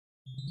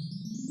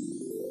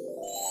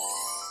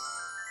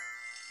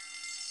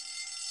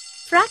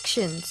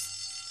Fractions.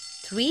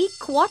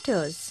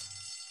 3/4.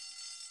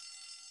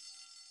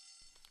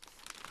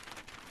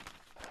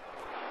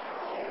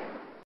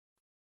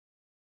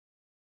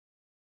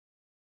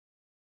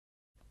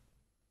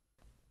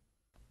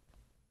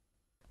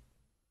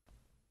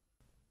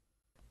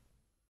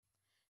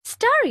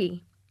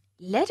 Starry,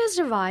 let us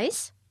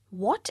revise.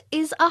 What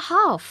is a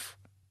half?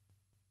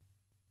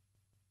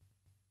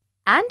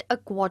 And a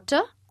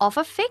quarter of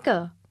a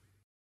figure.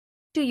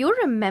 Do you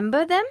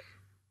remember them?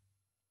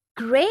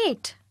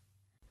 Great!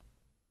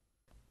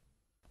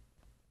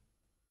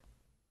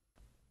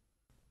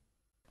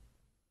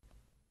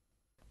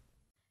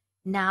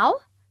 Now,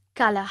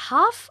 color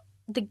half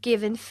the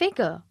given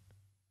figure.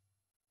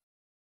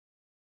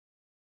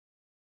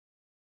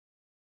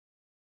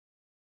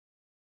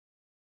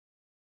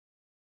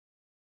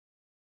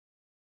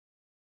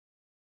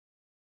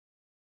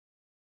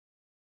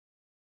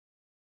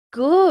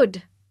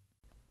 Good!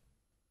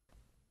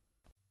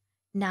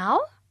 Now,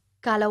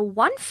 color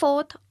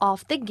 1/4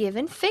 of the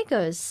given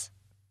figures.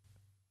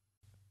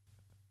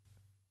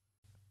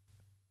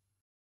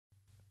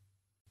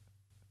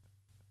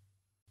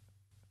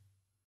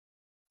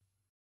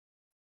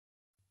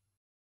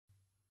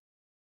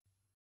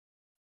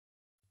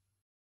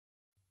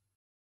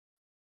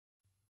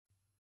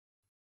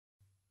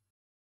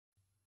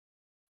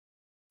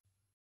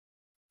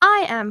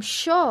 I am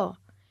sure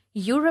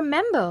you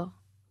remember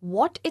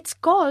what it's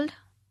called.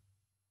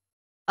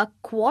 A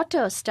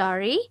quarter,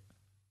 Starry.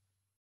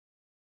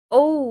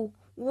 Oh,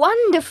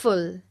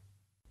 wonderful!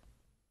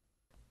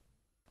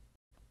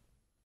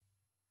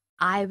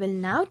 I will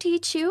now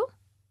teach you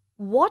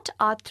what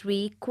are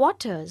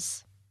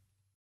 3/4.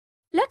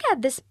 Look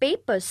at this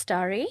paper,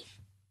 Starry.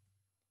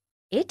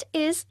 It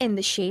is in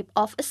the shape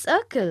of a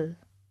circle.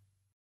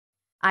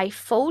 I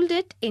fold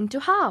it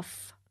into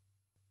half.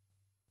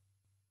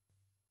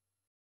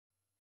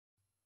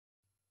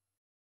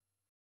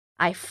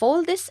 I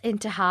fold this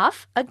into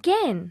half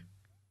again.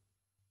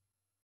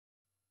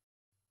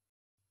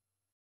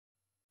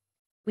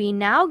 We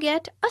now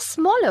get a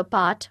smaller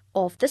part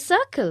of the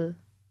circle.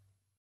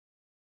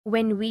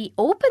 When we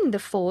open the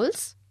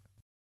folds,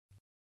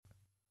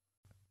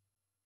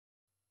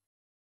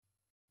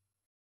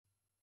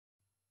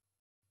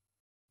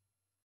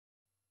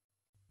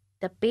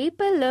 the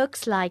paper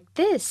looks like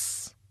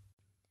this.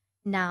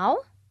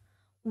 Now,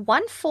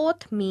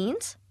 1/4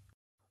 means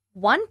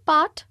 1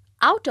 part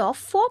out of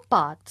 4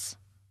 parts.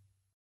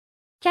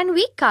 Can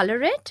we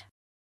color it?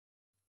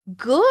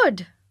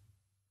 Good!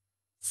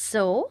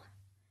 So,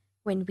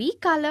 when we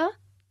color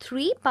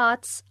 3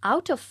 parts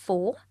out of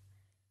 4,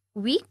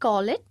 we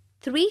call it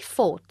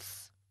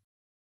 3/4.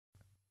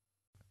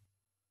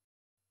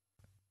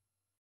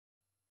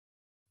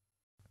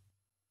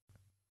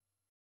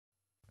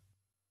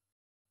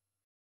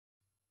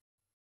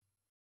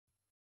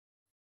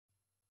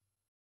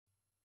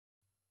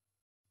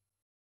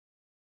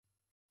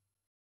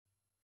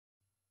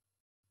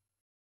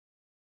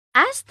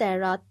 As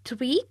there are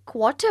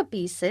 3/4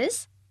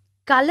 pieces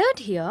colored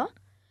here,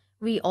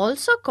 we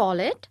also call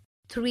it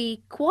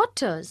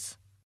 3/4.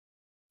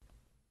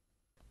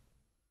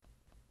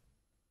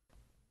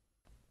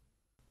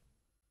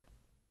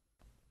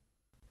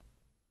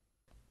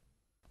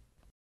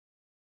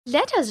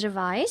 Let us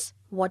revise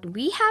what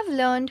we have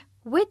learned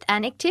with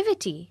an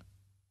activity.